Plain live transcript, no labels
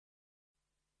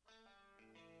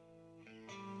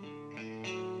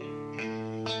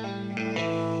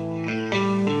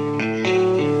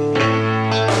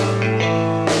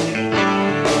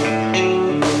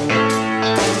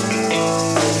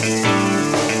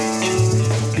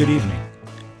Good evening.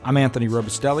 I'm Anthony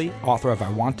Robustelli, author of I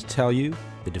Want to Tell You,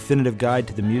 the definitive guide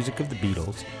to the music of the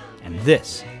Beatles, and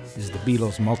this is the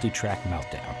Beatles Multi-Track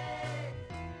Meltdown.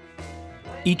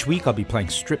 Each week I'll be playing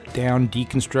stripped-down,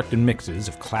 deconstructed mixes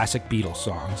of classic Beatles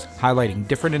songs, highlighting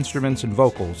different instruments and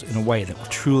vocals in a way that will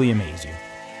truly amaze you.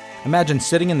 Imagine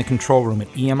sitting in the control room at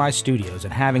EMI Studios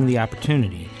and having the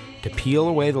opportunity to peel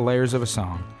away the layers of a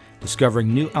song,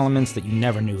 discovering new elements that you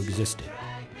never knew existed.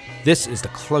 This is the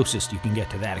closest you can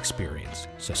get to that experience.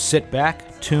 So sit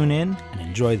back, tune in, and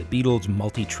enjoy the Beatles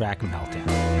Multi-Track Meltdown.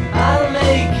 I'll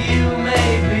make you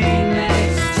maybe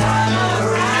next time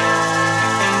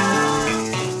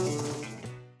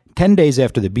around. 10 days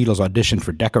after the Beatles auditioned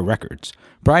for Decca Records,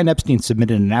 Brian Epstein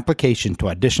submitted an application to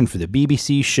audition for the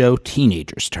BBC show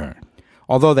Teenager's Turn.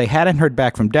 Although they hadn't heard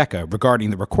back from Decca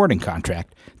regarding the recording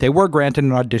contract, they were granted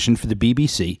an audition for the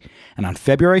BBC, and on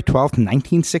February 12,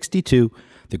 1962,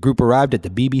 the group arrived at the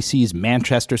BBC's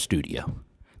Manchester studio.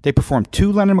 They performed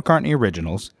 2 Lennon-McCartney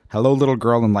originals, Hello Little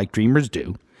Girl and Like Dreamers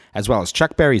Do, as well as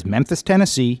Chuck Berry's Memphis,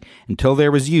 Tennessee, Until There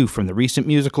Was You from the recent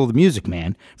musical The Music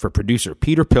Man for producer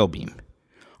Peter Pilbeam.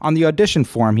 On the audition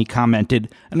form, he commented,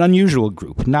 "An unusual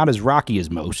group, not as rocky as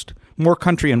most, more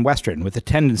country and western with a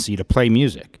tendency to play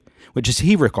music," which as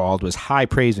he recalled was high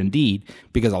praise indeed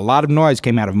because a lot of noise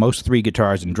came out of most 3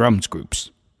 guitars and drums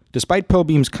groups. Despite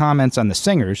Pilbeam's comments on the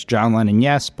singers, John Lennon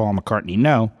yes, Paul McCartney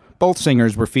no, both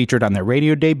singers were featured on their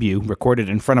radio debut recorded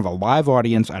in front of a live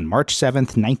audience on March 7,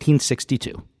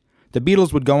 1962. The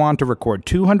Beatles would go on to record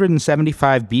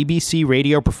 275 BBC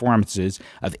radio performances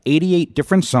of 88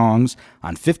 different songs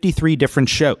on 53 different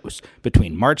shows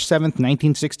between March 7,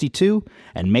 1962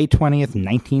 and May 20,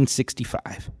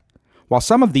 1965. While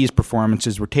some of these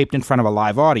performances were taped in front of a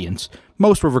live audience,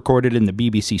 most were recorded in the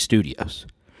BBC studios.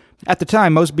 At the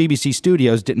time, most BBC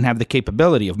studios didn't have the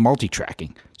capability of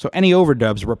multi-tracking, so any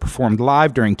overdubs were performed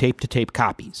live during tape-to-tape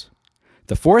copies.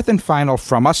 The 4th and final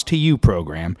From Us to You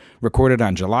program, recorded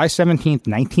on July 17,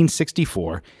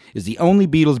 1964, is the only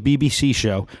Beatles BBC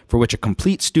show for which a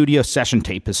complete studio session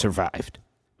tape has survived.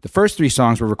 The first 3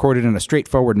 songs were recorded in a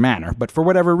straightforward manner, but for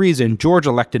whatever reason, George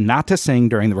elected not to sing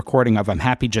during the recording of I'm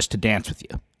Happy Just to Dance With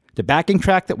You. The backing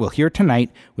track that we'll hear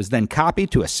tonight was then copied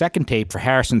to a second tape for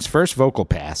Harrison's first vocal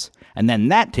pass, and then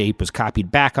that tape was copied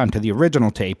back onto the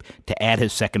original tape to add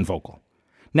his second vocal.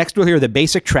 Next we'll hear the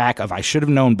basic track of I Should Have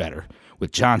Known Better,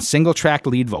 with John's single-track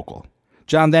lead vocal.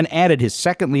 John then added his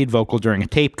second lead vocal during a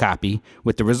tape copy,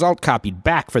 with the result copied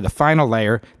back for the final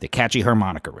layer, the catchy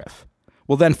harmonica riff.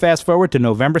 We'll then fast forward to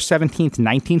November 17,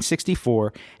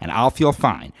 1964, and I'll Feel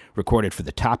Fine, recorded for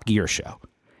the Top Gear show.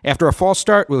 After a false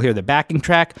start, we'll hear the backing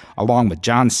track along with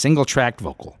John's single-tracked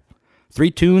vocal.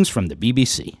 3 tunes from the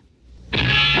BBC.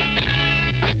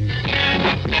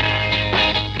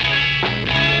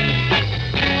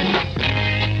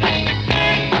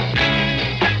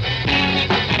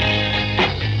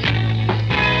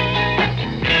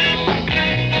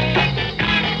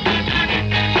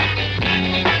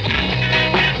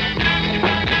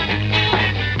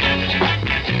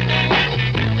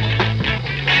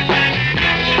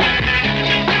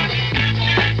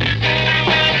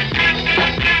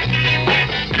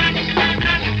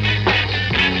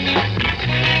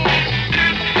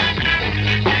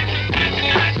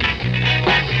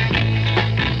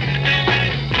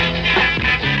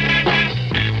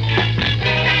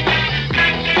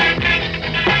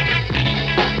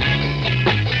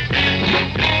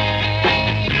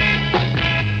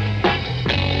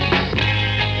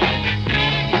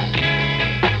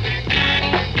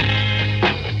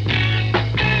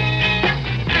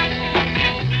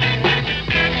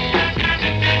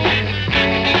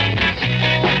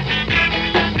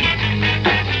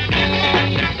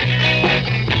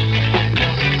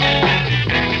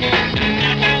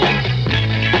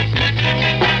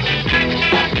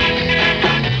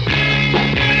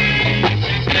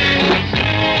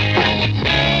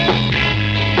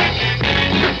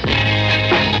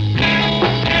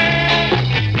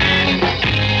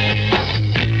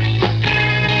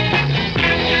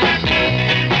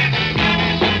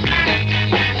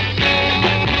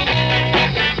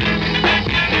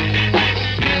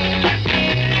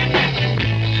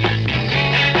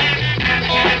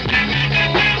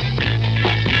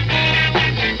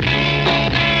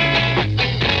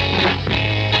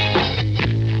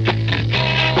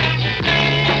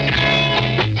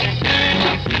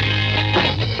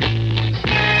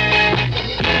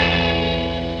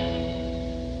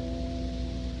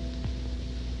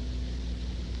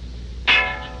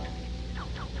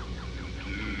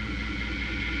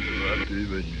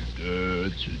 when you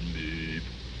dance with me.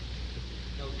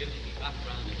 No, give me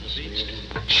background in the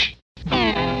beach.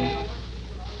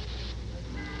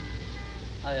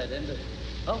 I had ended.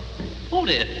 Oh, hold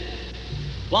it.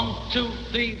 1, 2,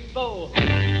 3, 4.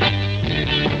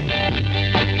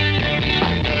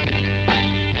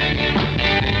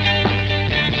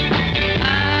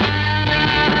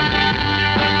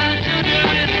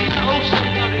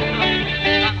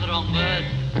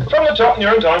 From the top in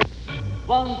your own time.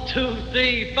 1, 2,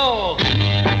 3, 4.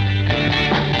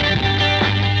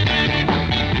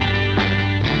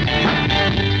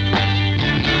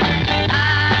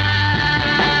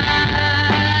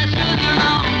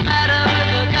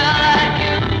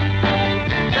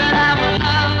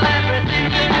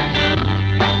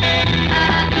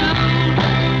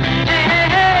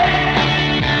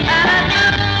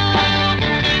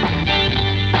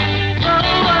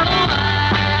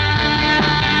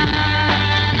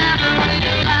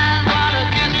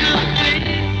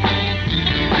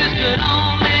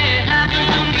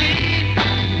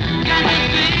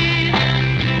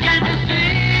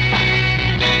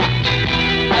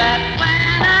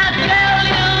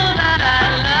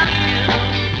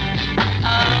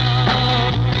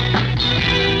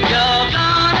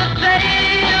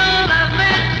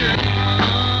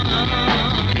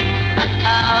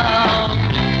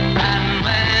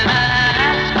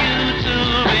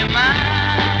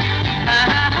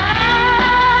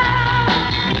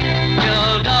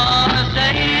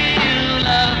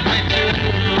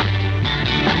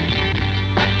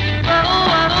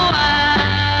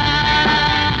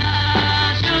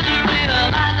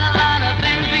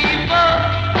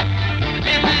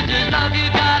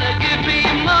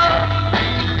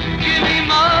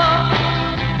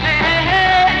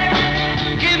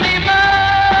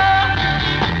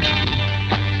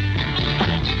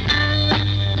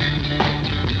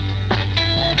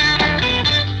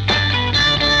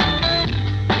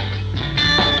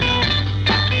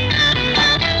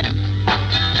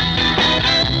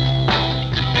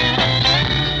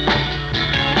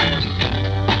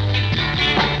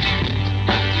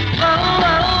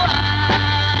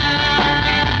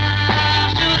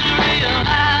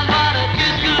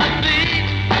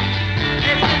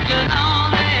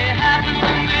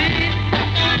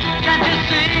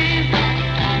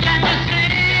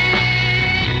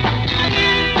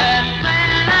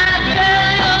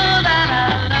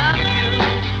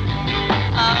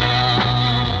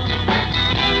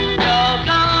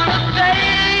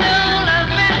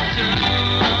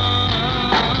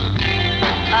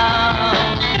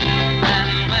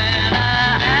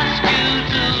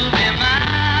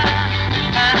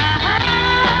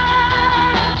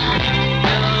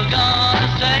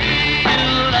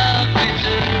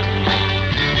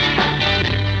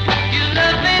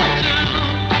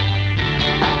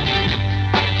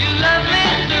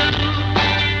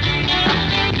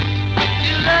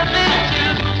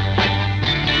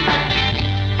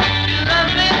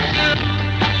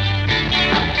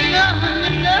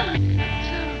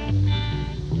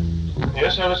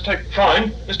 Yes, now let's take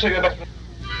that back.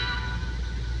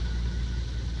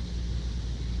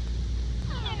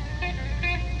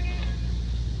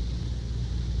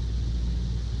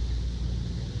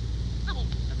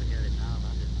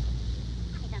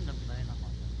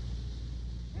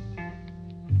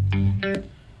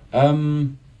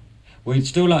 We'd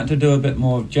still like to do a bit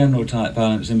more general type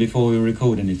balancing before we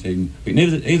record anything. We can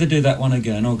either do that one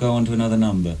again or go on to another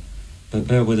number. But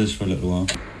bear with us for a little while.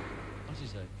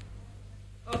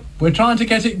 We're trying to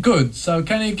get it good, so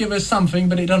can you give us something,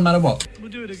 but it doesn't matter what?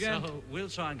 We'll do it again. So we'll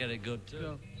try and get it good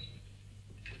too.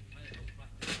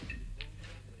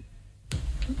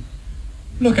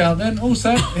 Look out then, all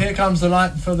set. Here comes the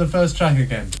light for the first track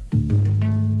again.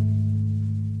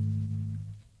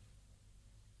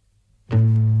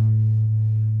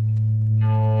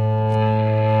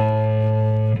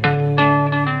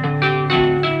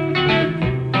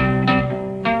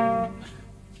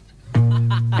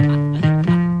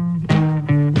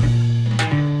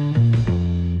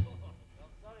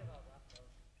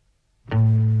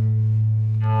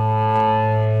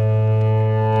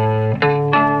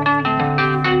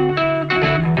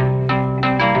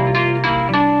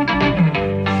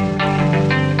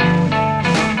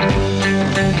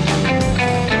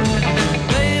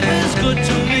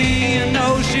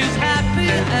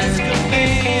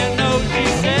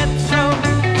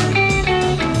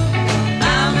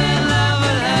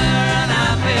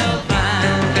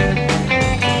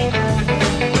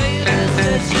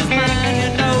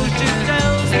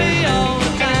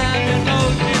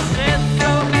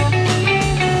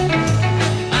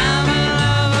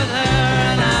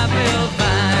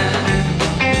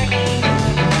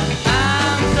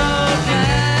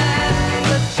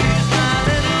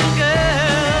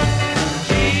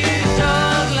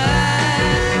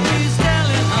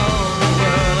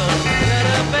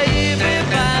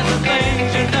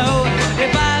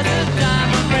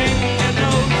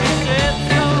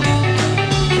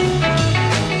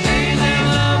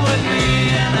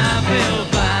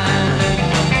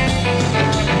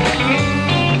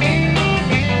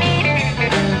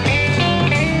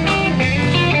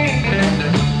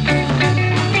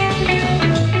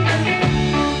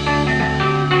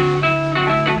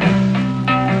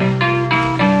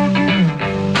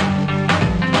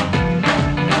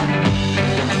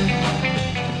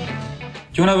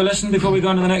 you want to have a listen before we go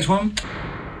on to the next one?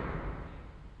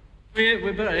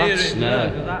 We better hear it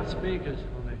because that speaker's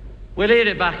funny. We'll hear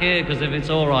it back here because if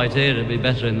it's all right here, it'll be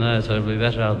better in there, so it'll be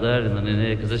better out there than in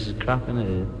here because this is crap in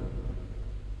here.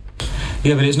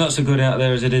 Yeah, but it's not so good out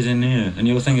there as it is in here, and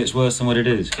you'll think it's worse than what it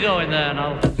is. Go in there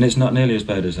now. And it's not nearly as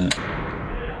bad as that.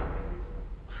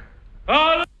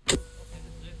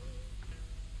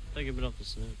 Take a bit off the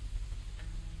snare.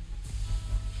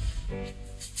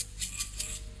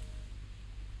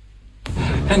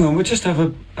 Hang on, I'll just have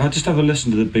a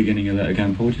listen to the beginning of that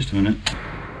again, Paul, just a minute.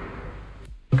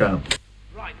 Okay.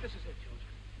 Right, this is it,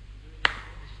 George.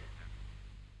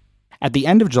 At the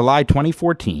end of July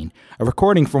 2014, a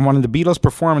recording from one of the Beatles'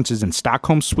 performances in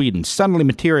Stockholm, Sweden suddenly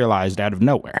materialized out of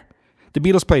nowhere. The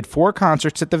Beatles played 4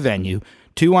 concerts at the venue,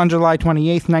 2 on July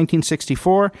 28,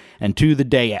 1964, and 2 the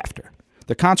day after.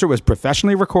 The concert was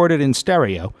professionally recorded in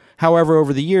stereo. However,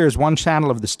 over the years, one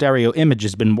channel of the stereo image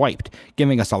has been wiped,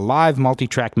 giving us a live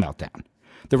multi-track meltdown.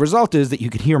 The result is that you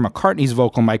can hear McCartney's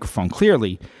vocal microphone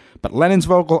clearly, but Lennon's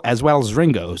vocal as well as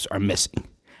Ringo's are missing,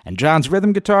 and John's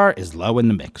rhythm guitar is low in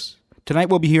the mix. Tonight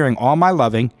we'll be hearing All My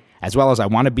Loving, as well as I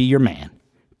Want to Be Your Man,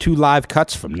 2 live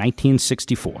cuts from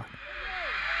 1964.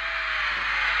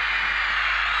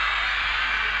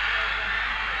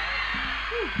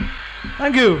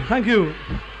 Thank you.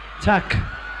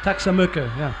 Tack så mycket.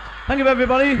 Yeah. Thank you,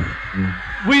 everybody.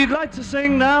 We'd like to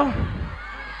sing now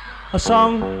a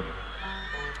song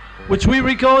which we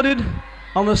recorded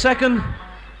on the second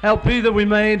LP that we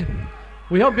made.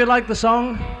 We hope you like the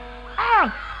song.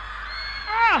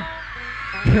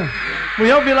 We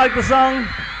hope you like the song.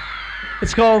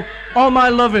 It's called All My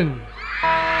Lovin'.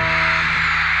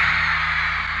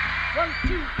 1,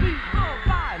 2, 3, 4,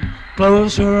 5.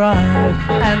 Close your eyes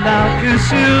and I'll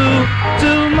kiss you.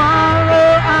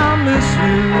 Tomorrow I'll miss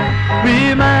you.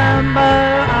 Remember,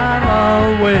 I'll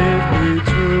always be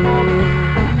true.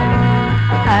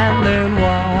 And then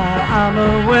while I'm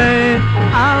away,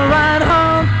 I'll ride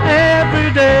home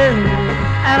every day,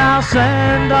 and I'll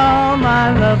send all my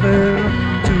loving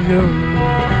to you.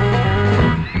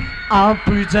 I'll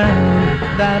pretend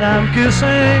that I'm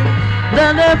kissing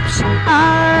the lips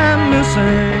I'm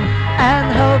missing,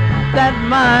 and hope that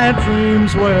my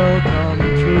dreams will come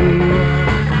true.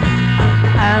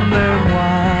 And then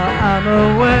while I'm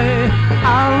away,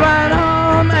 I'll ride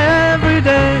home every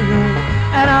day,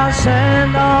 and I'll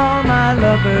send all my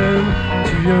loving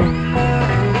to you.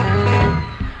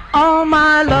 All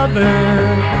my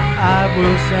loving I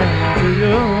will send to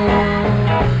you.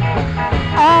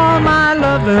 All my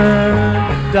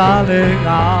loving, darling,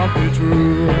 I'll be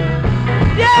true.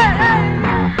 Yeah!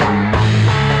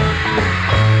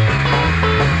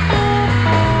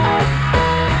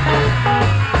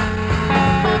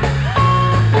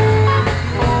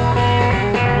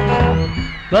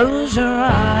 Close your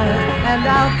eyes and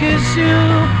I'll kiss you.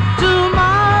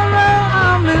 Tomorrow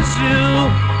I'll miss you.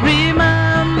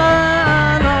 Remember,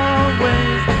 I'll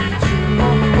always be true.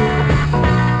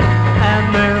 And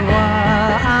then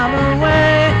while I'm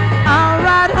away, I'll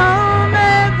ride home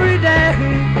every day,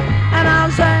 and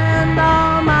I'll send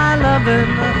all my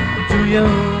loving to you.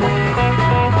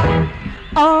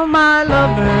 All my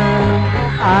loving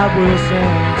I will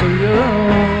send to you.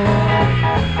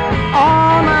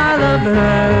 All my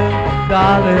loving,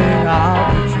 darling, I'll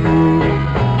be true.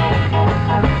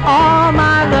 All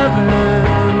my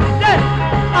loving, yeah.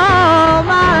 All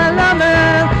my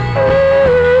loving,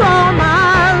 ooh, all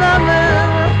my loving,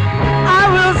 I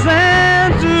will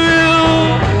send to you.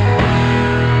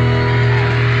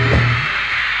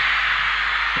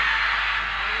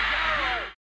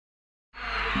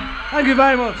 Thank you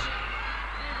very much.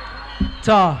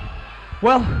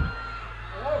 Well,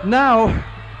 now,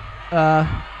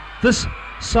 this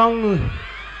song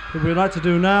that we'd like to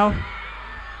do now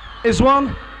is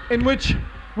one in which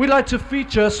we like to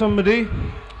feature somebody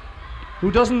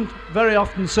who doesn't very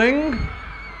often sing,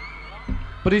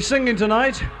 but he's singing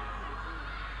tonight,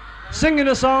 singing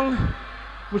a song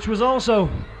which was also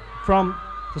from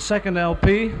the second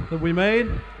LP that we made.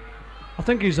 I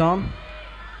think he's on.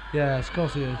 Yes, of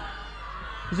course he is.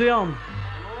 Is he on?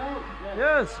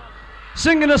 Yes.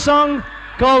 Singing a song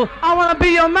called I Want to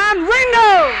Be Your Man,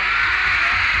 Ringo!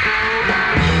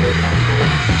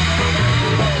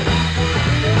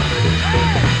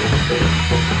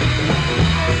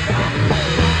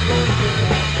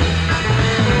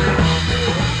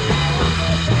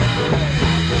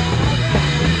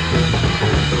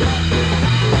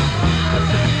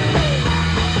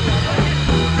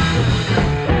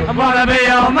 I wanna be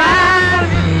your man.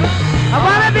 I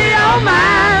wanna be your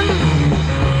man.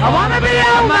 I wanna be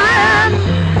your man.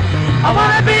 I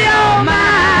wanna be your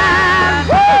man.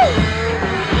 Woo!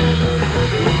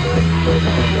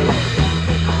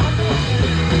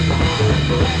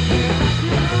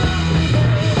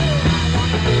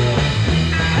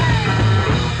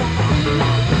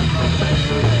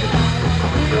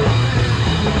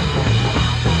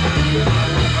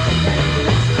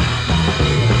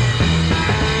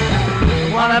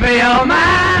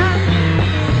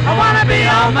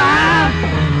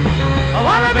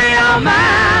 your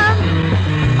man.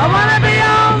 I wanna be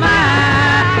your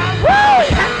man. Woo!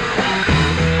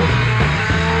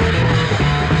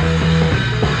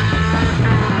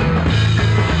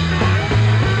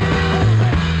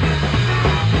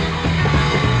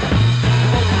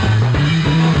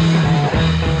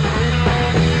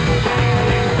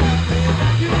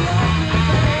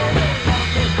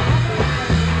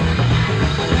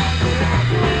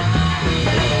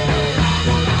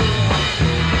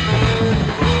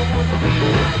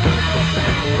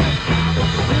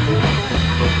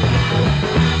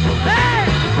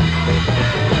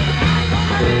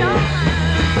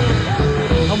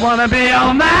 I wanna be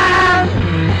your man.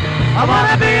 I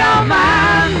wanna be your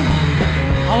man.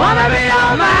 I wanna be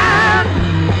your man.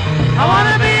 I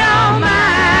wanna be your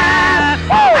man.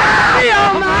 Be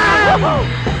your man.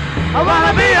 I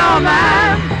wanna be your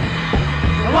man.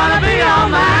 I wanna be your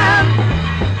man.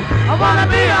 I wanna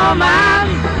be your man.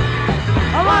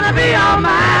 I wanna be your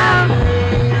man.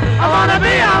 I wanna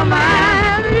be your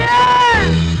man. Yeah.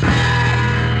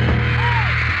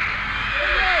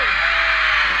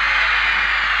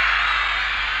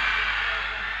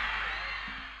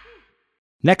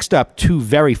 Next up, two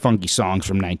very funky songs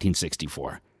from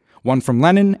 1964, one from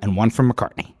Lennon and one from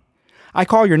McCartney. I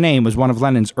Call Your Name was one of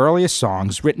Lennon's earliest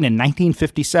songs, written in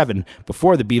 1957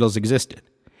 before the Beatles existed.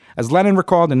 As Lennon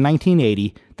recalled in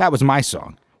 1980, that was my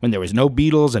song, when there was no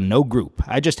Beatles and no group.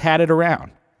 I just had it around.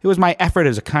 It was my effort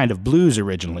as a kind of blues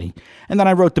originally, and then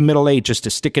I wrote the middle eight just to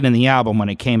stick it in the album when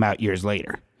it came out years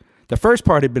later. The first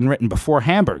part had been written before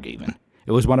Hamburg even.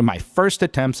 It was one of my first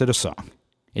attempts at a song.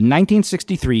 In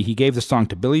 1963, he gave the song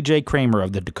to Billy J. Kramer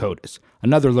of the Dakotas,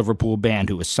 another Liverpool band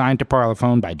who was signed to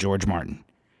Parlophone by George Martin.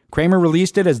 Kramer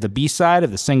released it as the B-side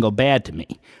of the single Bad to Me,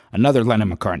 another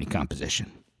Lennon-McCartney composition.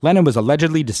 Lennon was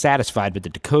allegedly dissatisfied with the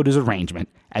Dakotas' arrangement,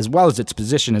 as well as its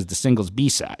position as the single's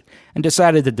B-side, and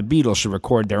decided that the Beatles should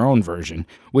record their own version,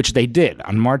 which they did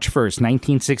on March 1st,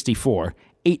 1964,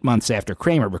 8 months after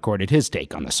Kramer recorded his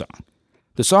take on the song.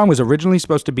 The song was originally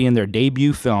supposed to be in their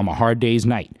debut film, A Hard Day's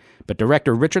Night, but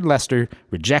director Richard Lester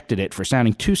rejected it for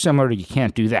sounding too similar to You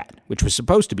Can't Do That, which was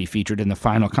supposed to be featured in the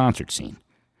final concert scene.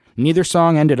 Neither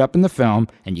song ended up in the film,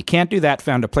 and You Can't Do That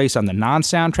found a place on the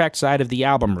non-soundtrack side of the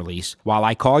album release, while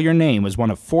I Call Your Name was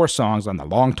one of 4 songs on the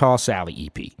Long Tall Sally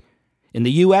EP. In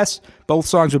the US, both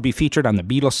songs would be featured on the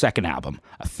Beatles' second album,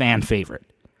 a fan favorite.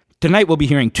 Tonight we'll be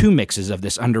hearing 2 mixes of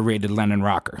this underrated Lennon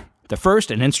rocker. The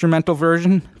first, an instrumental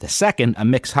version, the second, a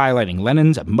mix highlighting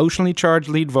Lennon's emotionally charged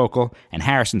lead vocal and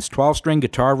Harrison's 12-string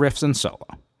guitar riffs and solo.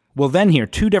 We'll then hear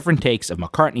 2 different takes of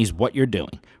McCartney's What You're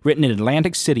Doing, written in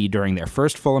Atlantic City during their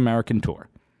first full American tour.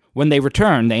 When they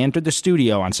returned, they entered the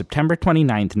studio on September 29,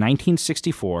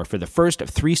 1964 for the first of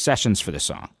 3 sessions for the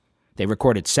song. They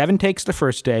recorded 7 takes the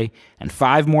first day and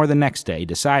 5 more the next day,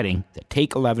 deciding that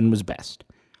take 11 was best.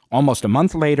 Almost a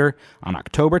month later, on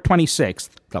October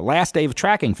 26th, the last day of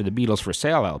tracking for the Beatles for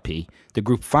Sale LP, the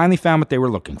group finally found what they were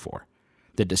looking for.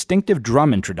 The distinctive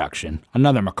drum introduction,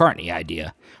 another McCartney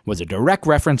idea, was a direct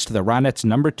reference to the Ronettes'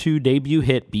 number 2 debut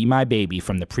hit Be My Baby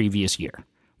from the previous year.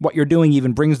 What You're Doing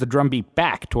even brings the drum beat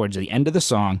back towards the end of the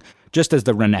song, just as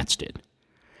the Ronettes did.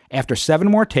 After 7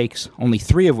 more takes, only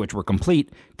 3 of which were complete,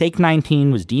 take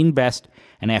 19 was deemed best,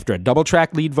 and after a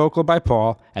double-track lead vocal by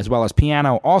Paul, as well as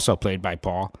piano also played by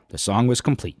Paul, the song was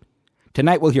complete.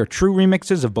 Tonight we'll hear true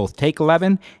remixes of both Take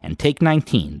 11 and Take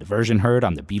 19, the version heard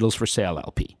on the Beatles for Sale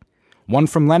LP. One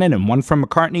from Lennon and one from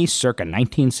McCartney, circa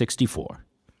 1964.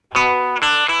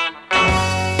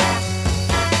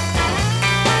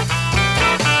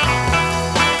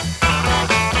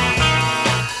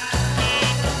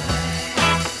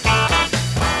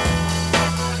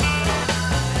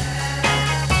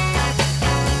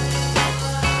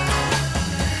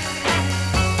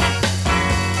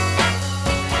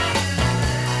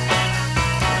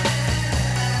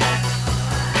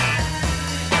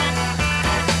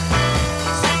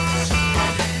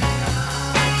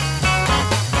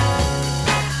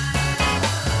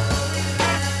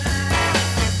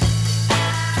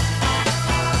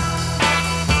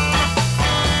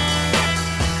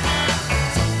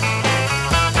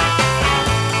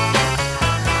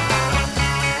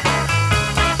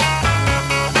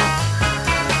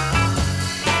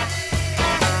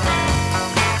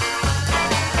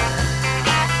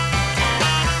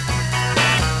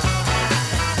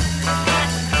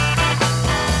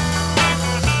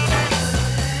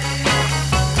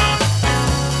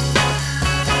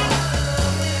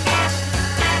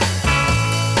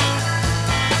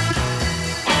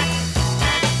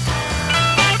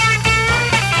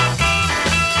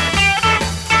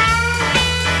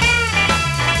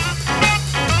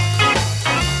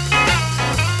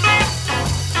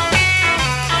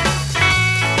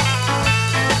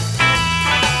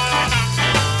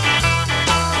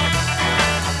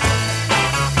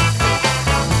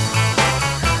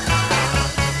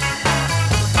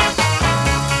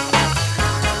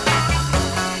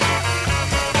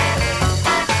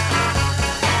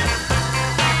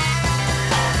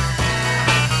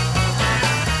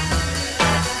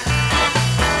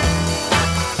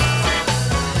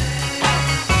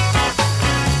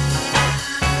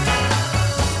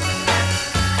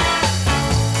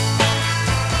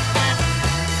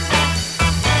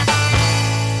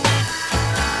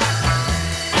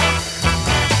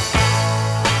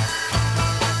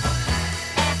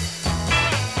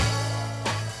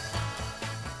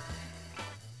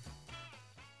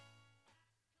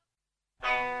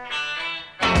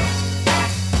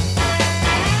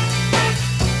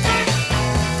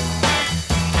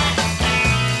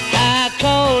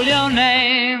 your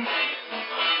name,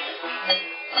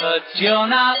 but you're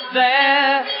not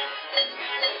there.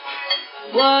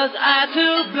 Was I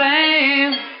to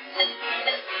blame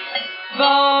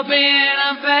for being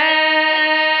unfair?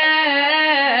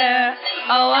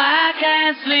 Oh, I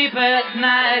can't sleep at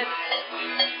night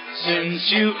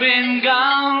since you've been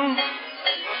gone.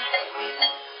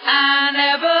 I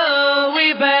never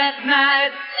weep at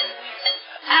night.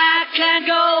 I can't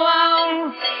go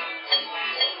on.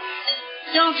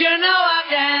 Don't you know I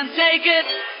can't take it?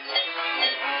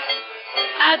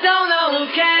 I don't know who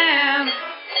can.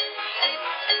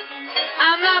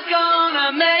 I'm not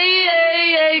gonna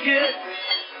make it.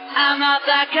 I'm not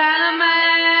that kind of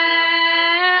man.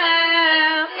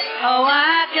 Oh,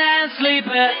 I can't sleep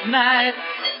at night,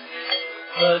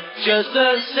 but just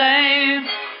the same,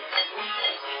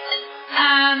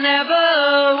 I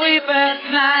never weep at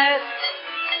night.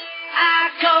 I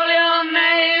call your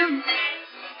name.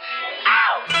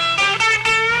 Ow!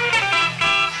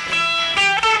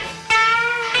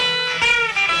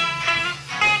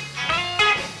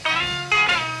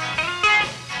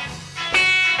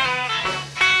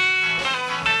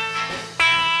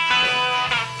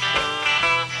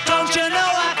 Don't you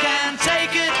know I can't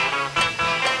take it?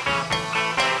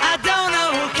 I don't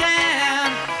know who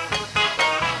can.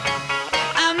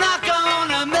 I'm not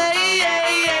gonna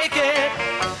make it.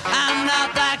 I'm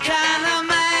not that kind of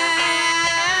man.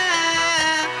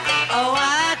 Oh,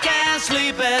 I can't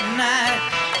sleep at night,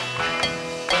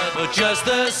 but just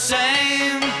the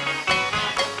same,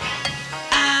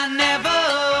 I never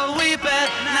weep at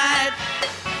night.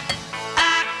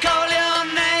 I call your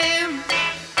name.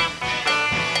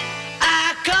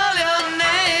 I call your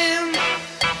name.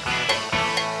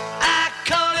 I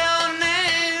call your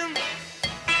name.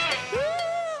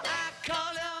 Ooh, I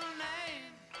call your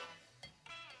name.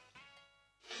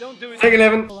 Don't do it. Take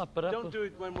 11. Don't do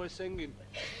it when we're singing.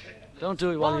 Don't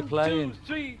do it while you're playing. 1, 2,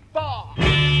 3, 4.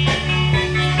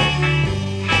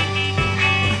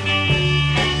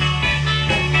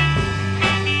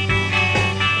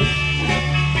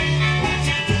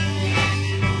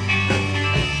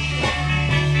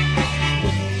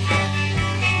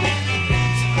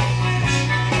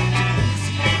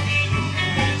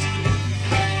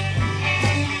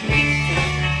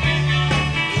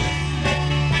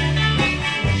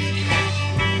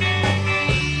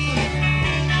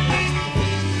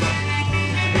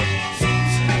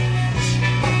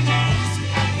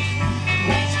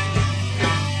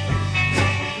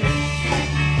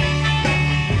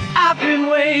 I've been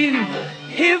waiting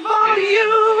here for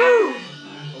you,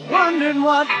 wondering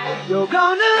what you're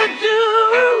gonna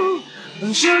do.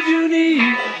 And should you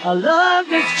need a love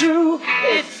that's true,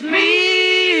 it's me.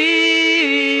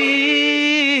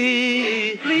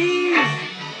 Please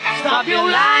stop your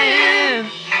lying.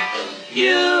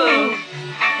 You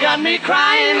got me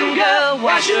crying, girl.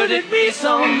 Why should it be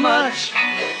so much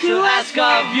to ask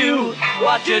of you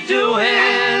what you're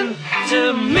doing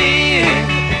to me?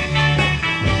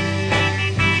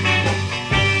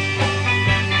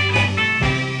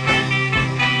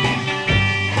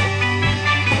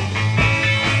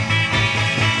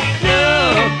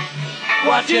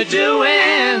 What you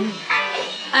doing?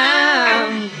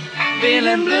 I'm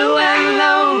feeling blue and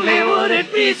lonely. Would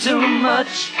it be too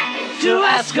much to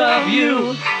ask of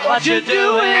you what you're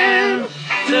doing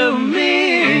to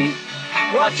me?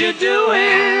 What you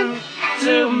doing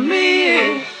to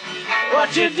me?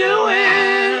 What you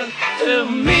doing to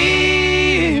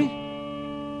me?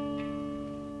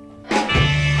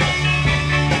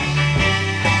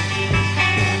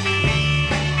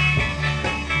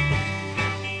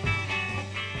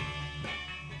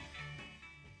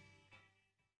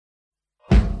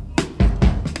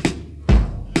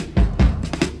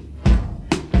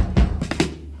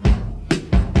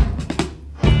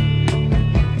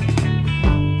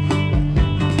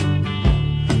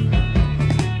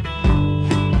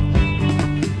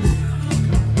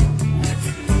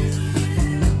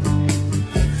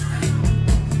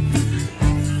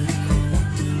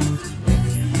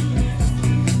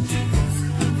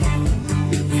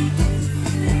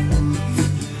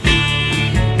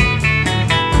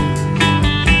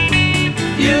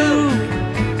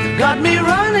 Got me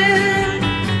running,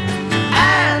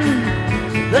 and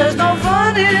there's no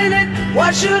fun in it.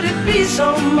 Why should it be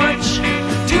so much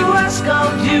to ask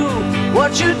of you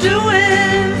what you're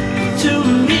doing to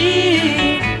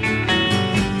me?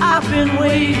 I've been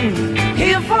waiting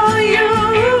here for you,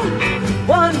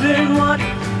 wondering what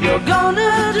you're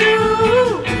gonna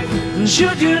do. And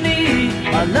should you need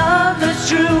a love that's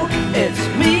true, it's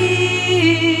me.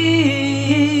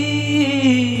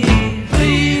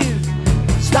 Please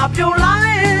stop your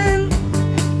lying.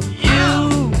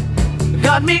 You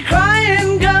got me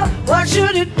crying, girl. Why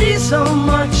should it be so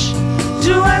much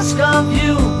to ask of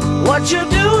you what you're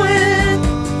doing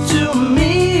to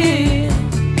me?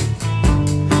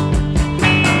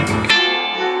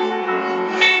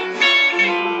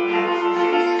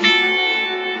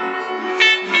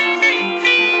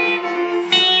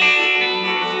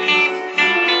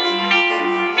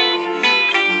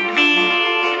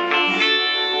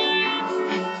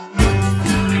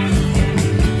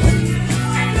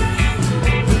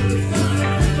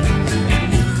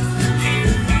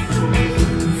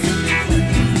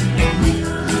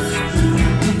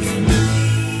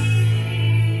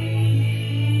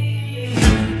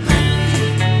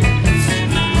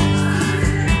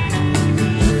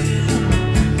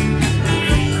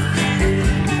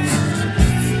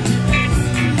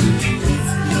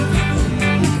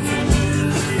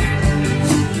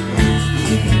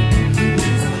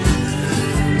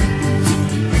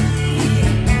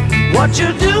 What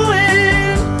you're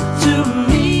doing to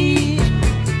me.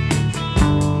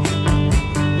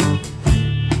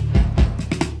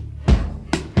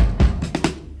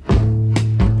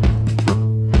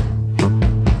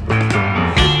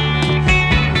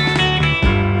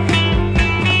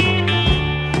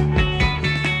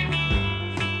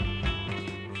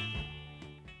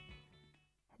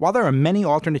 While there are many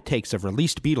alternate takes of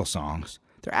released Beatles songs,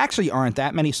 there actually aren't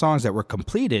that many songs that were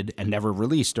completed and never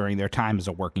released during their time as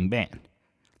a working band.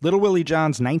 Little Willie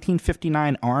John's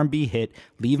 1959 R&B hit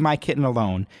Leave My Kitten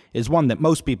Alone is one that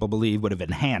most people believe would have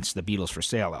enhanced the Beatles for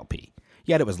Sale LP,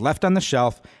 yet it was left on the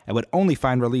shelf and would only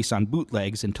find release on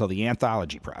bootlegs until the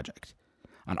Anthology Project.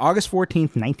 On August 14,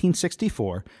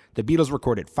 1964, the Beatles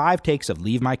recorded 5 takes of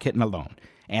Leave My Kitten Alone,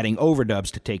 adding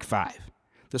overdubs to take 5.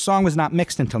 The song was not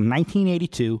mixed until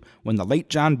 1982 when the late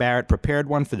John Barrett prepared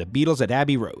one for the Beatles at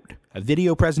Abbey Road, a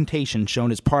video presentation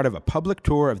shown as part of a public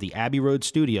tour of the Abbey Road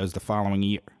studios the following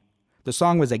year. The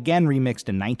song was again remixed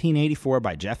in 1984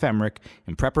 by Jeff Emerick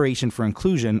in preparation for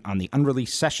inclusion on the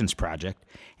Unreleased Sessions Project,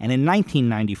 and in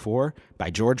 1994 by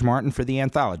George Martin for the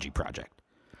Anthology Project.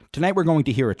 Tonight we're going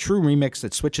to hear a true remix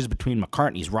that switches between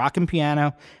McCartney's rockin'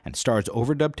 piano and Starr's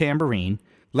overdub tambourine,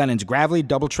 Lennon's gravelly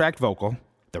double-tracked vocal,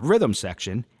 the rhythm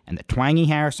section, and the twangy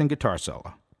Harrison guitar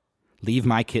solo. Leave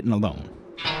My Kitten Alone.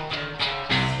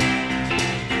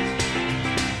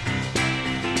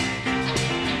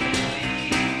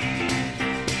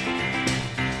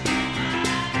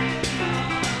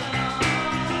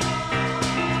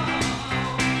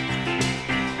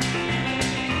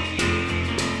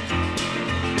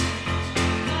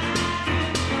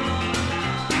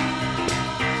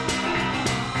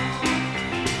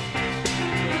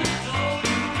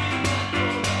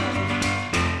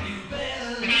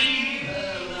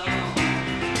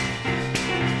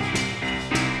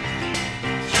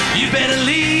 You better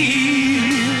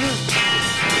leave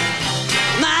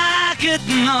my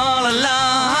kitten all alone.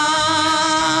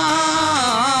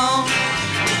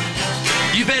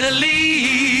 You better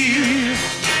leave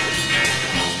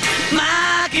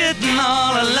my kitten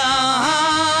all alone.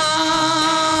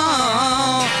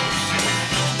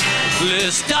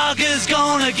 This dog is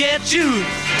gonna get you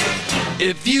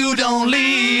if you don't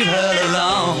leave her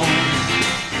alone.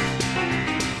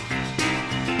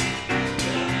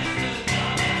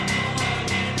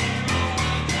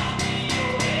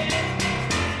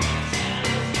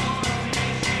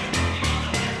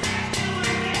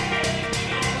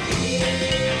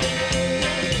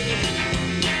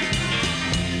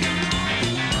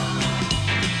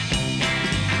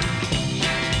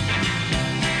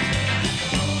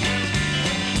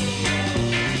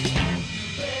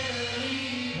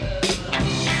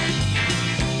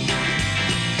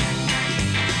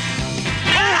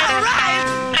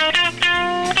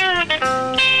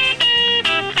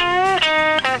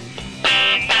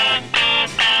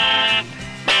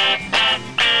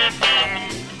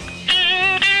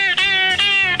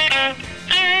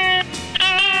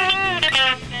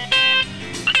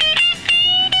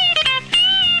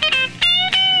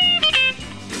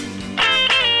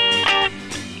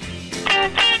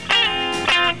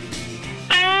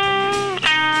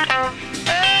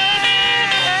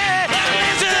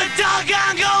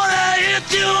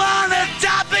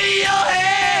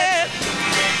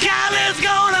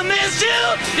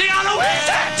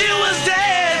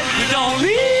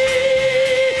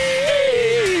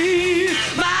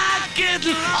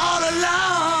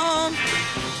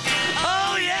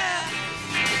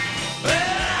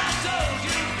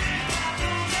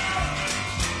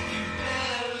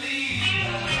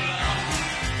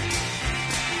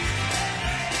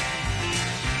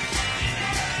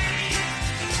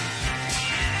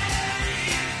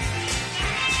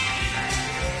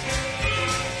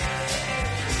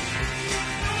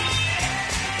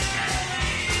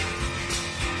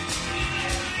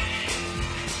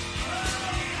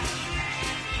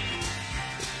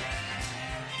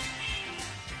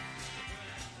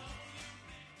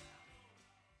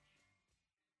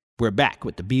 We're back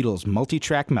with the Beatles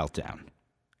Multi-Track Meltdown.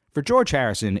 For George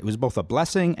Harrison, it was both a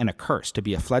blessing and a curse to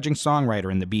be a fledgling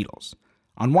songwriter in the Beatles.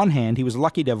 On one hand, he was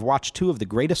lucky to have watched two of the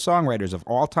greatest songwriters of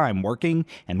all time working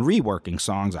and reworking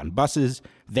songs on buses,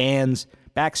 vans,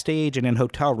 backstage, and in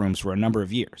hotel rooms for a number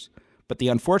of years. But the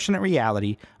unfortunate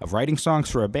reality of writing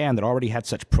songs for a band that already had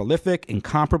such prolific,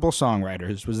 incomparable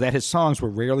songwriters was that his songs were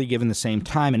rarely given the same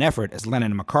time and effort as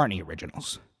Lennon and McCartney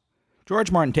originals.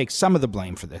 George Martin takes some of the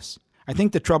blame for this. I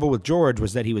think the trouble with George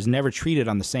was that he was never treated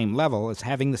on the same level as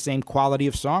having the same quality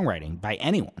of songwriting by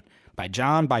anyone, by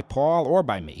John, by Paul, or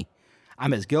by me.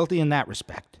 I'm as guilty in that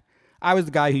respect. I was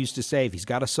the guy who used to say, if he's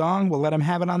got a song, we'll let him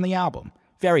have it on the album,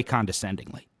 very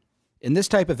condescendingly. In this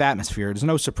type of atmosphere, it is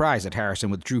no surprise that Harrison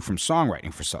withdrew from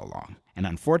songwriting for so long, and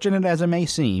unfortunate as it may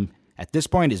seem, at this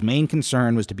point his main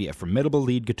concern was to be a formidable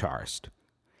lead guitarist.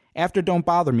 After Don't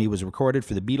Bother Me was recorded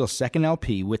for the Beatles' second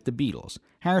LP with the Beatles,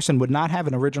 Harrison would not have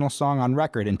an original song on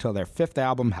record until their fifth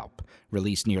album, Help,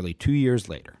 released nearly 2 years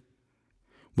later.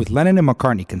 With Lennon and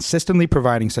McCartney consistently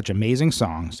providing such amazing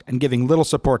songs and giving little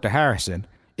support to Harrison,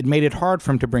 it made it hard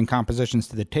for him to bring compositions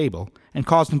to the table and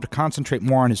caused him to concentrate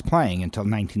more on his playing until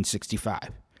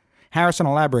 1965. Harrison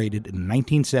elaborated in a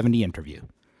 1970 interview.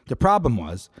 The problem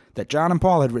was that John and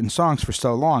Paul had written songs for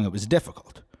so long it was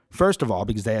difficult. First of all,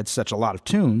 because they had such a lot of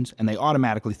tunes, and they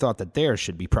automatically thought that theirs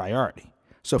should be priority.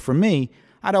 So for me,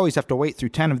 I'd always have to wait through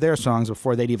 10 of their songs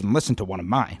before they'd even listen to one of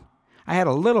mine. I had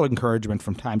a little encouragement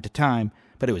from time to time,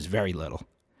 but it was very little.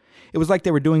 It was like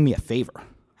they were doing me a favor.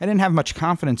 I didn't have much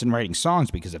confidence in writing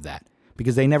songs because of that,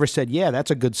 because they never said, yeah, that's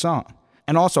a good song.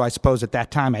 And also, I suppose at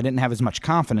that time I didn't have as much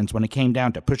confidence when it came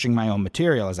down to pushing my own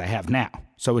material as I have now,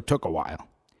 so it took a while.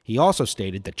 He also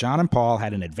stated that John and Paul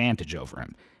had an advantage over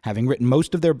him, having written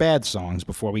most of their bad songs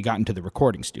before we got into the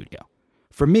recording studio.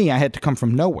 For me, I had to come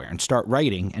from nowhere and start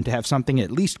writing and to have something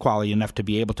at least quality enough to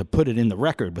be able to put it in the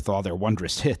record with all their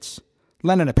wondrous hits.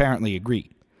 Lennon apparently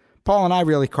agreed. Paul and I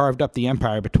really carved up the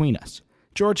empire between us.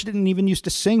 George didn't even used to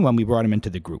sing when we brought him into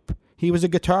the group. He was a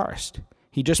guitarist.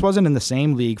 He just wasn't in the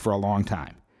same league for a long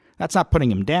time. That's not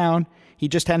putting him down. He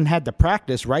just hadn't had the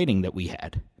practice writing that we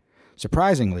had.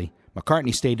 Surprisingly,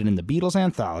 McCartney stated in the Beatles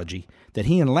anthology that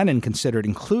he and Lennon considered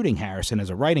including Harrison as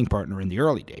a writing partner in the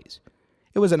early days.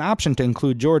 It was an option to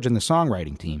include George in the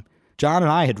songwriting team. John and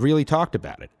I had really talked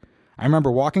about it. I remember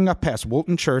walking up past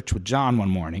Woolton Church with John one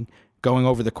morning, going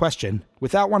over the question,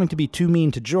 without wanting to be too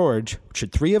mean to George,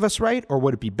 should 3 of us write, or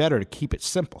would it be better to keep it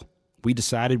simple? We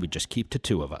decided we'd just keep to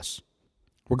 2 of us.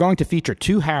 We're going to feature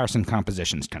 2 Harrison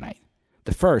compositions tonight.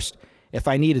 The first, If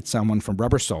I Needed Someone from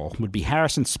Rubber Soul, would be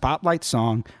Harrison's spotlight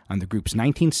song on the group's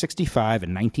 1965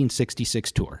 and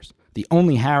 1966 tours, the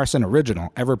only Harrison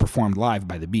original ever performed live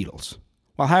by the Beatles.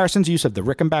 While Harrison's use of the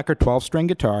Rickenbacker 12-string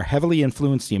guitar heavily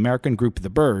influenced the American group The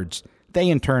Byrds, they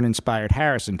in turn inspired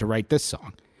Harrison to write this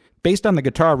song. Based on the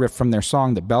guitar riff from their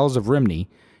song The Bells of Rhymney,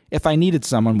 If I Needed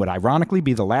Someone would ironically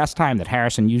be the last time that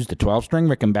Harrison used the 12-string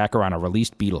Rickenbacker on a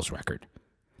released Beatles record.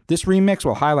 This remix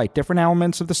will highlight different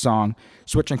elements of the song,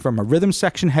 switching from a rhythm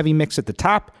section heavy mix at the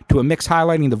top to a mix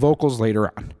highlighting the vocals later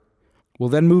on. We'll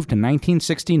then move to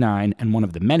 1969 and one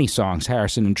of the many songs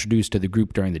Harrison introduced to the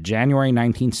group during the January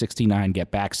 1969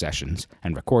 Get Back sessions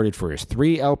and recorded for his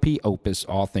 3-LP opus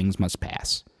All Things Must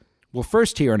Pass. We'll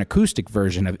first hear an acoustic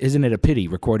version of Isn't It a Pity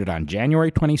recorded on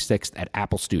January 26th at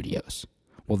Apple Studios.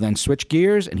 We'll then switch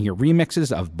gears and hear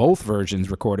remixes of both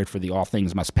versions recorded for the All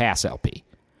Things Must Pass LP.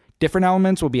 Different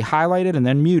elements will be highlighted and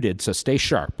then muted, so stay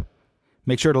sharp.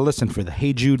 Make sure to listen for the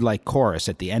Hey Jude-like chorus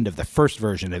at the end of the first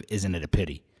version of Isn't It a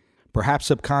Pity. Perhaps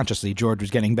subconsciously, George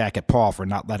was getting back at Paul for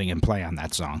not letting him play on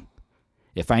that song.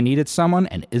 If I Needed Someone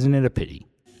and Isn't It a Pity.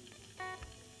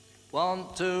 1,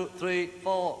 2, 3,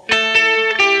 4.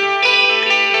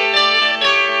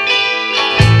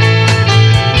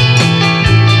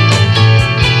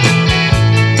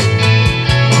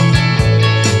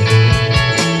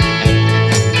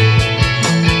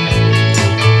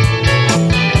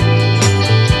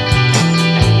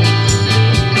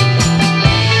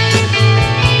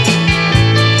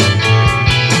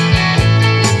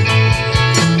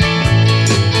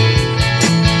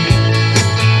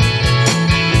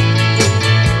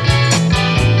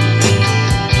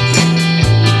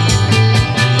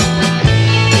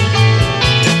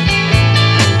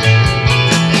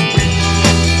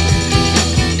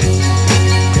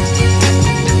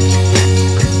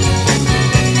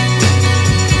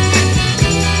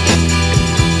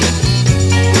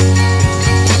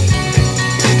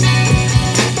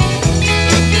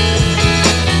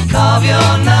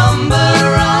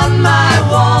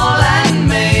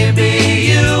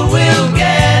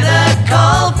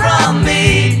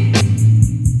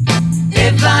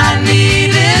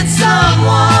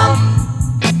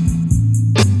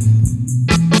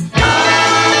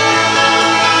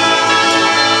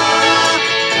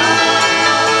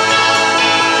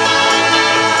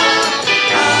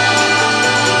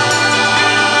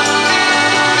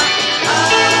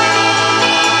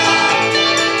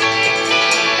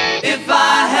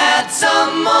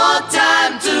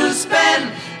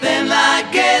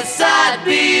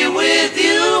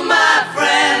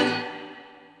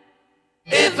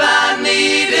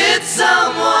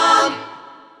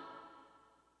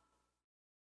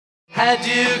 Had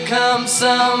you come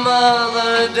some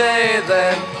other day,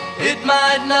 then it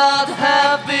might not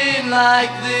have been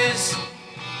like this.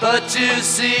 But you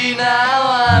see now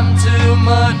I'm too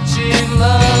much in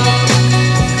love.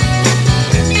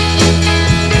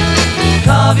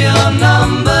 Carve your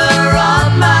number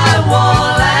on my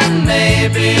wall, and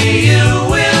maybe you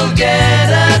will get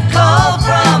a call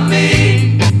from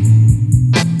me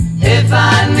if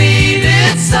I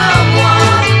needed someone.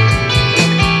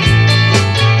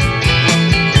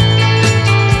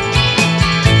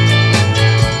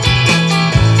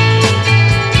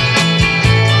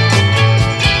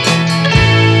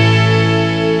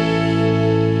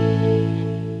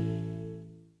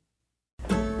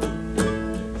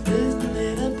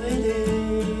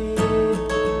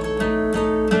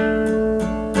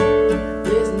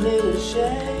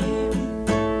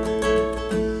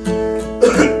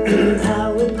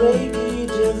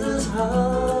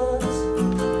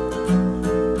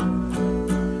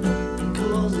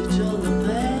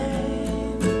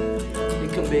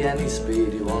 Any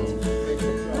speed you want.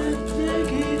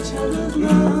 Take each other's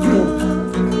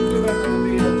love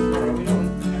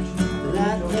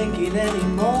without thinking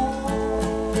anymore.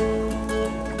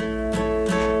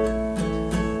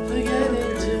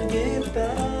 Forgetting to get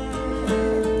back.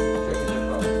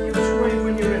 Give us a ring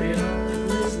when you're ready.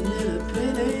 Isn't it a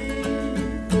pity?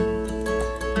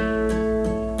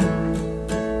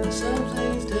 Some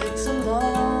things take so long.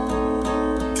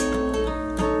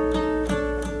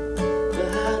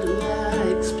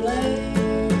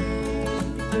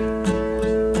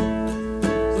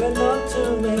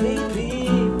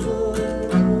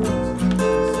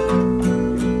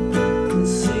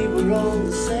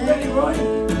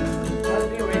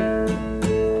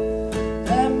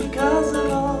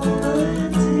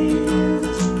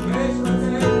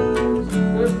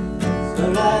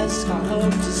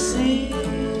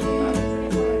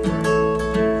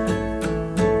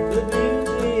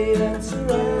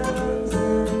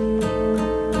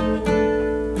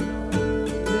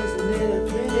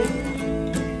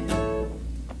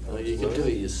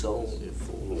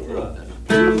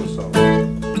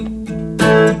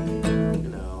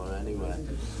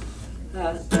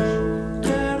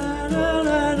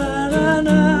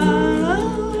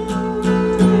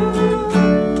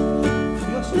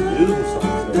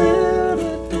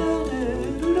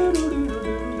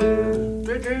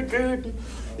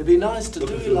 It'd be nice to do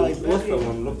like what's that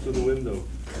one? Look through the window.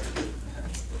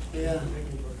 Yeah,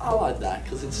 I like that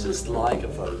because it's just like a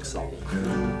folk song.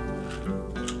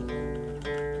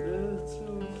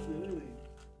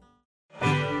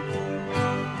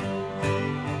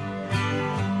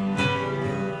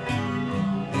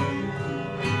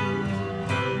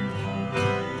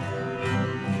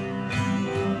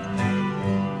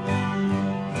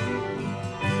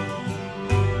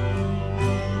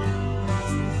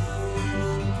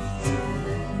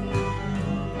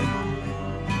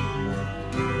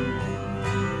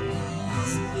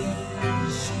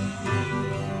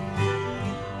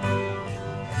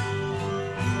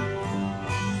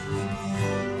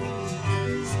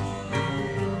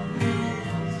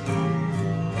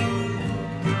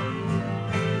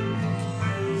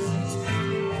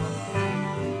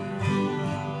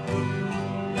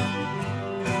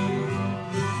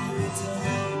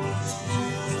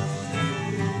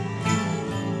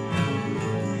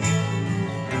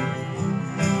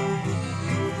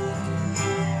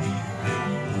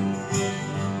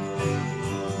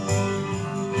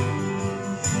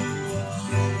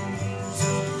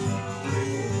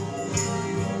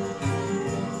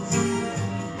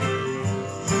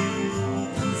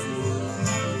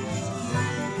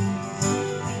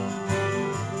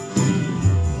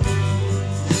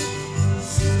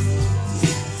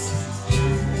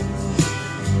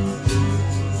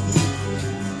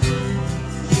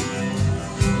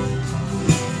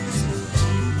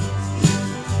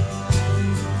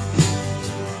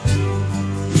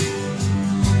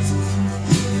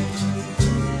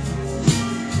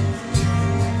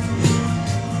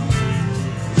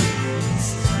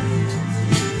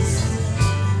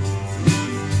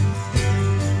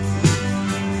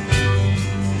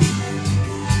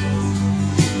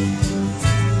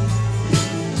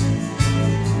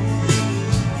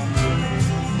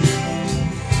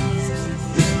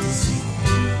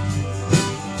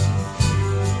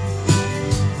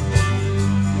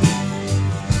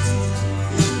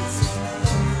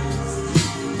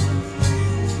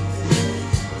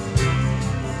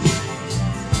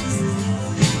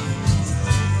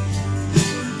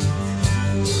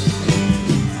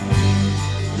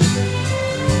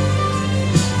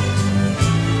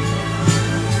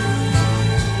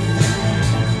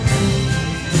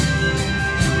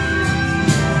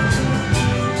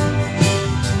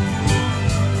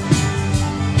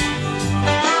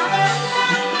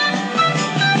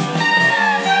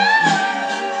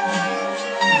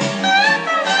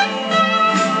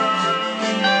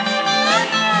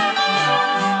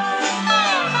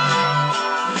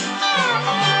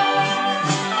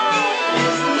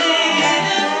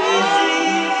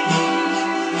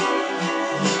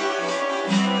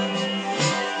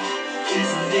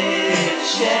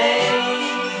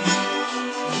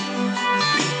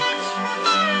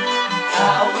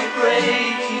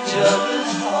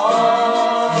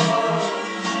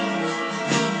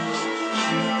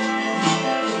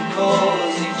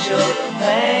 other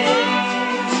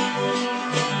pain,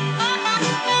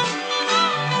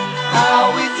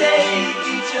 how we take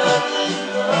each other's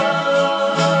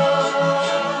love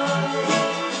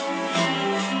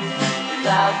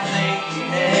without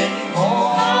thinking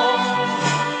anymore,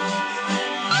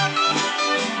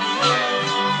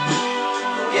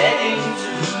 forgetting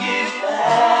to give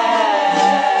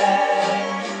back.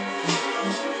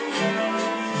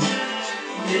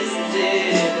 Isn't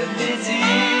it a pity?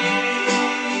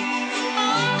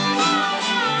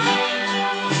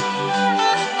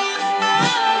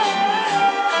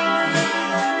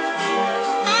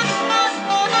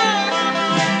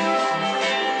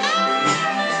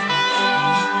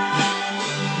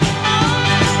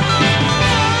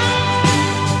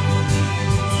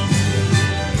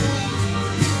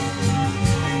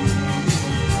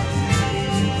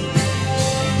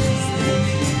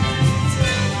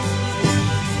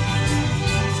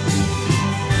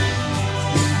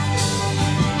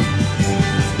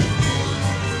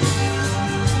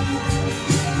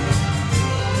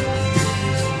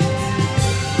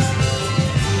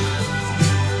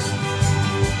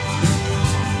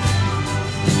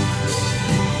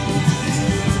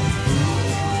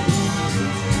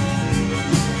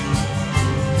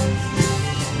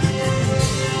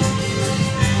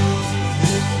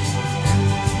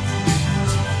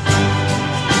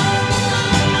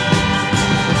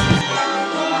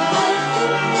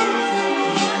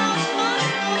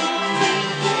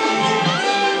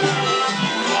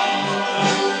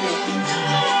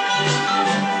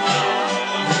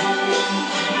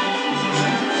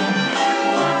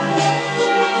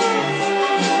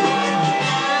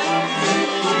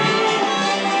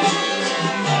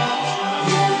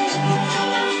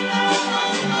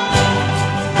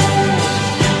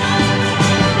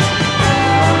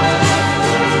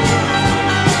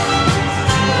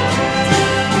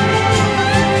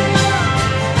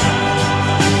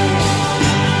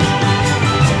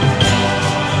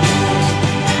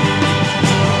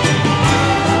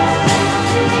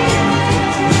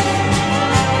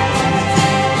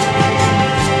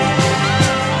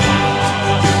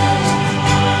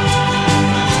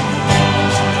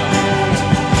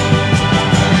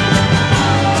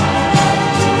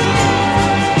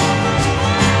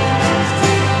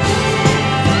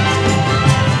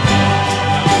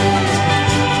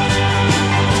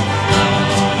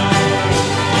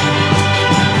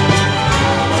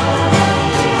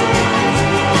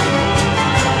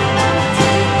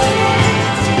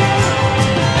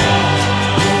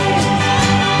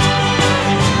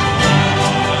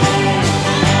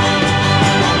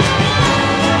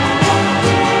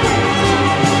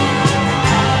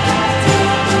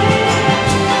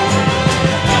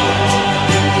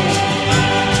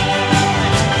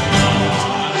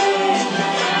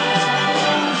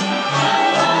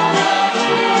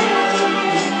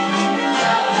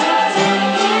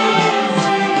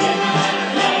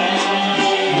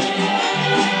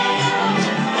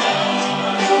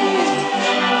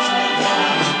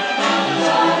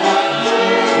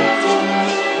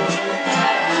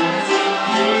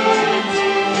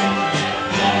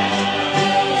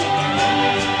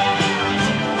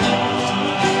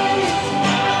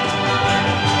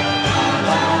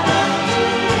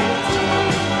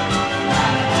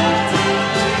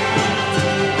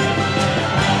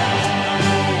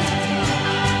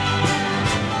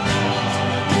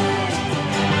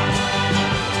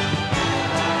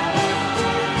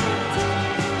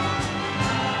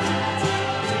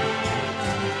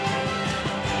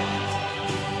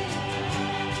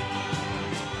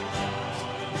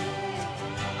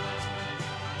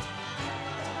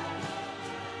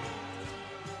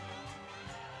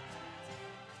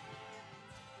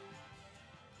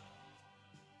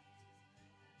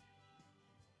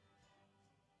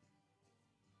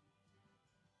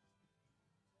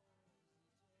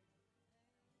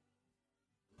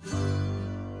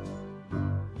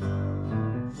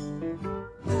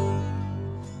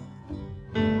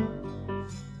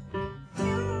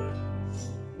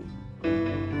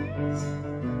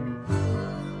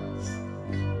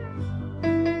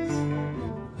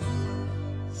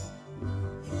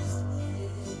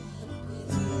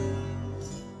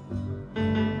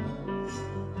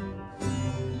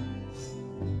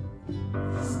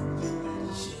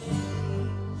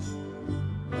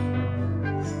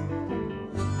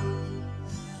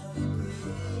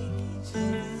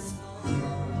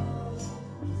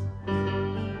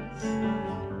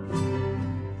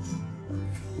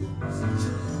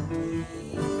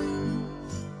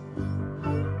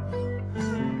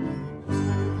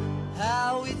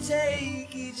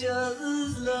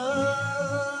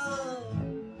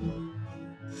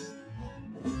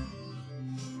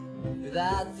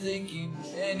 without thinking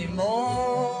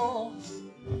anymore.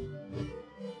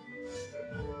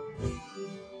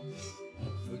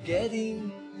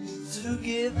 Forgetting to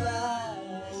give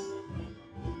life.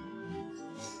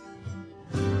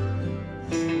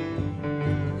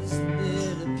 Isn't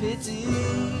it a pity?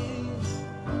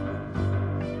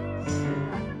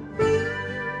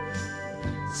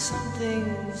 Some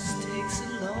things take so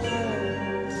long.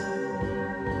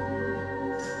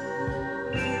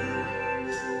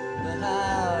 But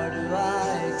how do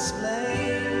I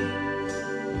explain?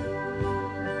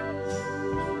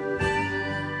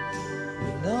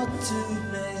 Not too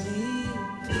many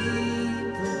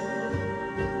people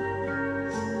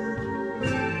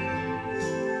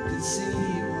can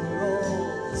see we're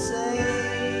all the same.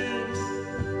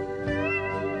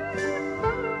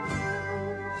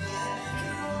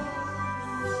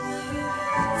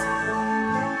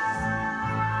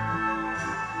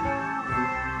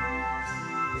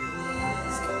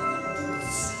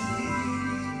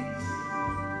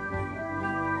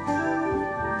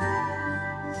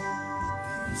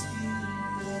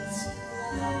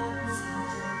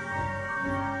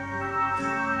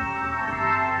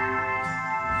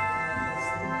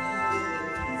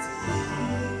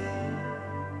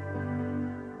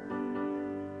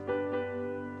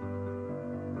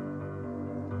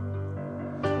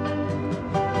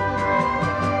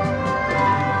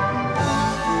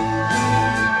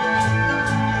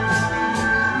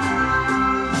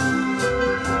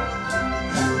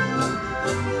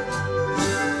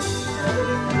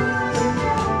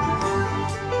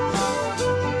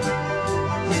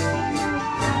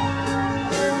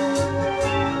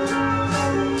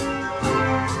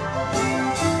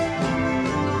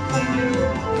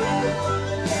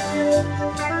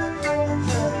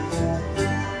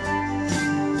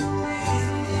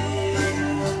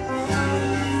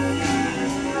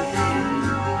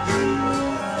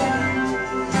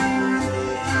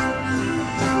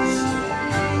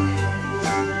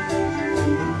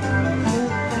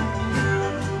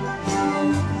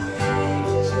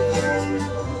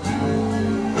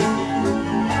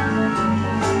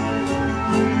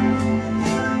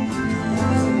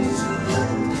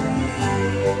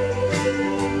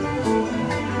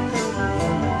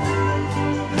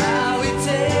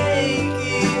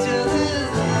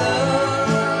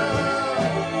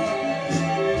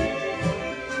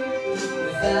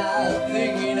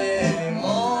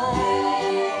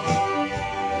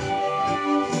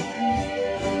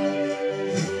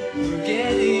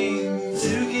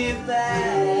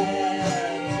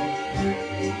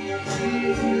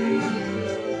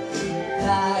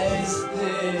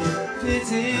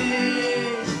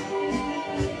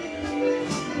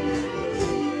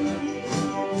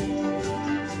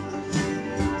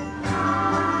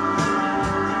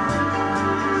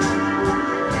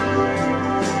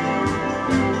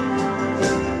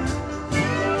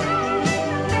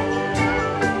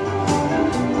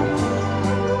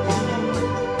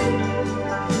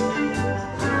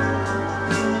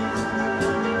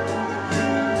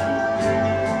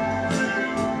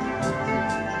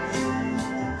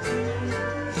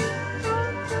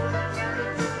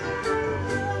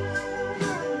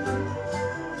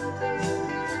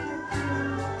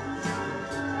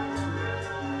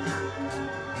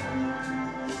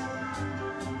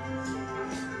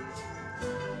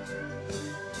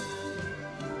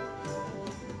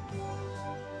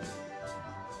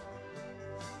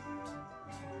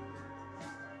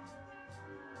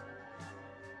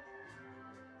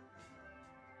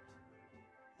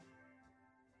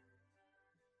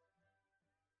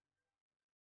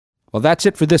 Well, that's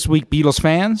it for this week, Beatles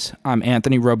fans. I'm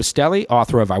Anthony Robustelli,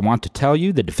 author of I Want to Tell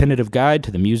You, The Definitive Guide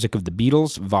to the Music of the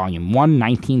Beatles, Volume 1,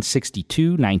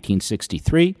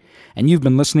 1962-1963, and you've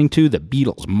been listening to the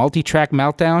Beatles Multi-Track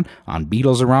Meltdown on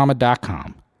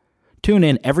BeatlesArama.com. Tune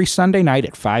in every Sunday night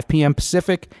at 5 p.m.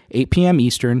 Pacific, 8 p.m.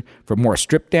 Eastern for more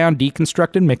stripped-down,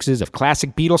 deconstructed mixes of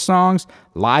classic Beatles songs,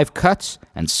 live cuts,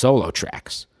 and solo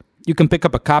tracks. You can pick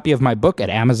up a copy of my book at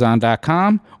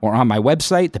Amazon.com or on my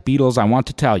website, The Beatles I Want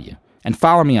to Tell You. And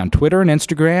follow me on Twitter and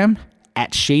Instagram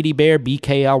at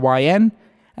ShadyBearBKLYN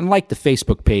and like the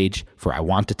Facebook page for I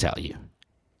Want to Tell You.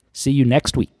 See you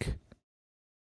next week.